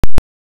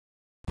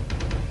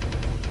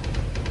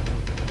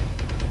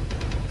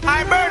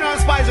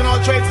spies and all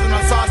traitors and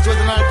all sorcerers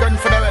and all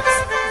confederates.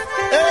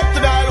 Up to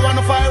the isle one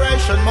of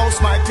iration,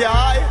 most mighty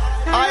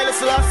I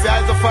listen last year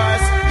is the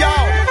first. Yo,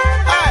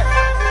 hey,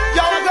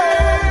 yo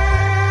again.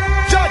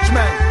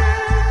 Judgment.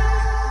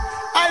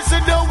 I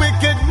said the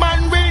wicked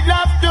man will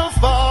have to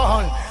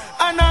fall,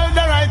 and all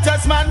the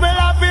righteous man will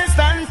have to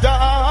stand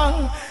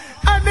tall.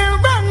 And the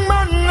wrong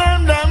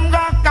man them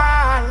got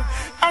call,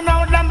 and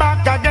now them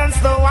back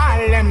against the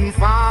wall and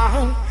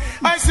fall.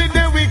 I see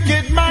the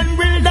wicked man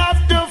will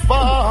have to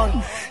fall,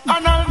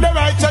 and all the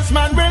righteous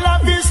man will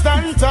have to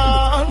stand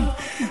tall.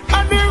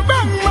 And the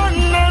wrong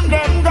man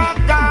them got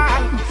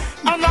call,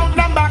 and now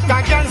them back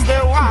against the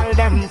wall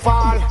them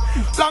fall.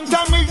 Long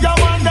time me go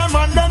on them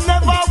and them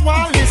never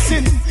want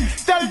listen.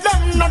 Tell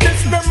them not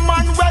this the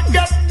man will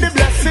get the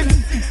blessing.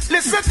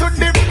 Listen to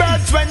the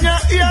birds when you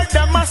hear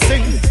them a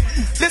sing.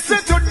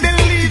 Listen to the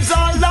leaves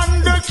all on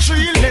the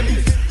tree limb.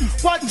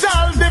 Watch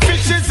all the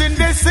fishes in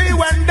the sea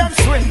when them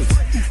swim.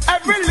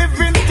 Every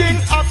living thing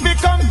have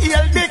become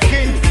hail the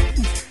king.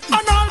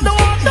 And all the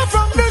water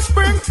from the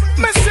spring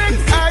me sing.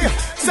 Hey,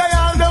 say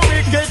all the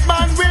wicked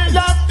man will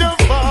have to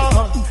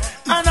fall,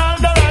 and all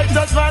the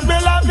righteous man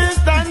will have to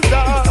stand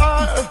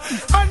tall.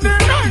 And the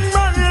wrong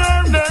man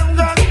them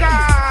got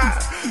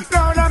caught,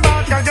 now them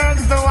back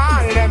against the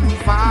wall them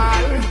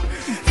fall.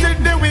 See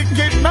the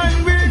wicked man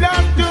will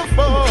have to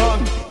fall,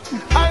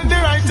 and the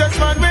righteous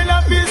man will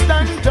have to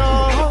stand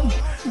tall.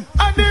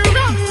 And the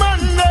wrong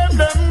man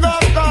them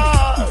got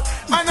caught,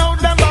 and now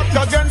them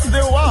back against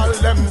the wall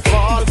them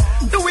fall.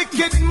 The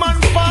wicked man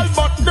fall,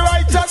 but the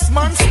righteous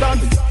man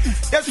stand.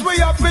 Yes, we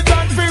have it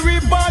on for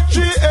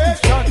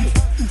repatriation.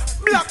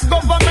 Black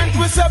government,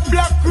 we say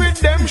black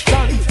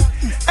redemption.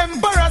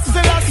 Emperor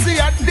Selassie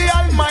at the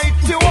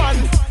Almighty One.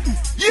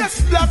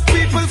 Yes, black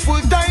people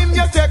full time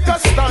you take a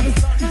stand.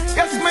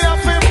 Yes, me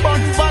have a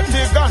bun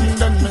Vatican,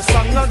 then me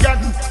song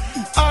again.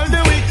 All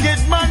the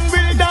wicked man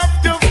will have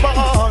to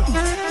fall,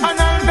 and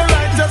all the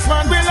righteous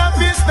man will have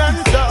to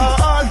stand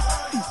tall.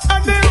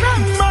 And the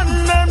wrong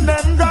man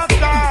them got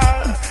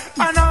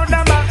call, and now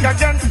them back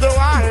against the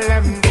wall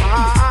them fall.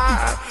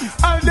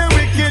 All the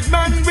wicked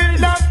man will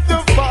have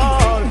to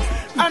fall,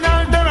 and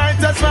all the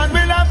righteous man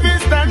will have to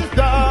stand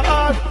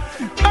tall.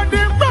 And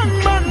the wrong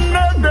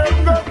man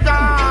them got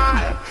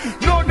call,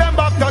 now them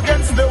back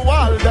against the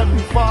wall them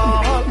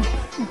fall.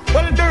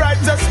 Well, the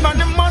righteous man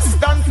them must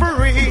stand for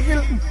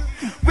real.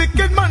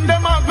 Wicked man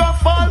them a go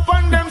fall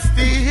from them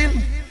steel.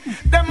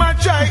 Them a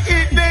try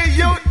eat the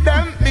youth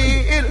them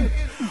meal.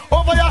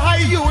 Over your high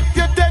youth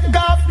you take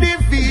off the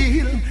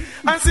veil,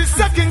 and see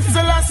King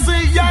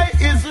Selassie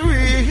is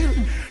real.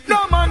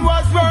 No man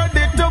was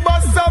worthy to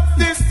bust up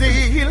the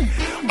steel.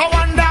 I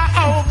wonder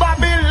how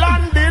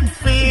Babylon did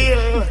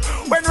feel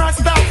when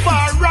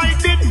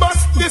Rastafari did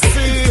bust the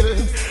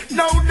seal.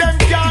 Now them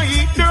can't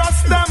eat the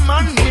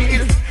Rastaman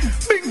meal.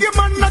 Bingy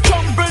man a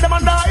trample them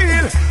on the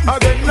hill.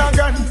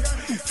 Again,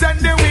 send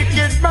the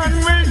wicked man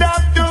will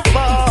have to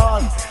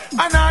fall,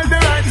 and all the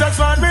righteous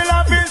man will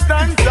have to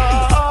stand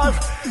tall.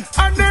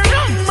 And the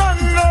wrong man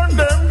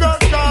them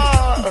got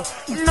caught,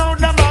 now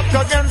them back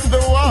against the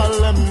wall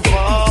them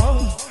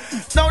fall.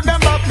 Now them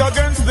back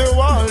against the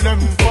wall them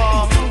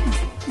fall.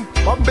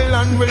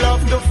 Babylon will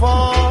have to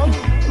fall.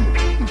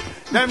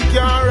 Them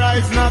can't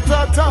rise not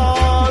at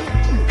all.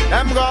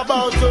 Them go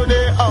bow to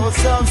the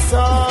house of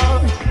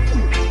Saul.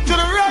 To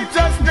the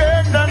righteous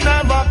name they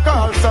never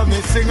call, so me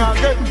sing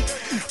again.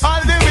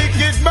 All the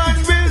wicked man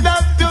will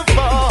have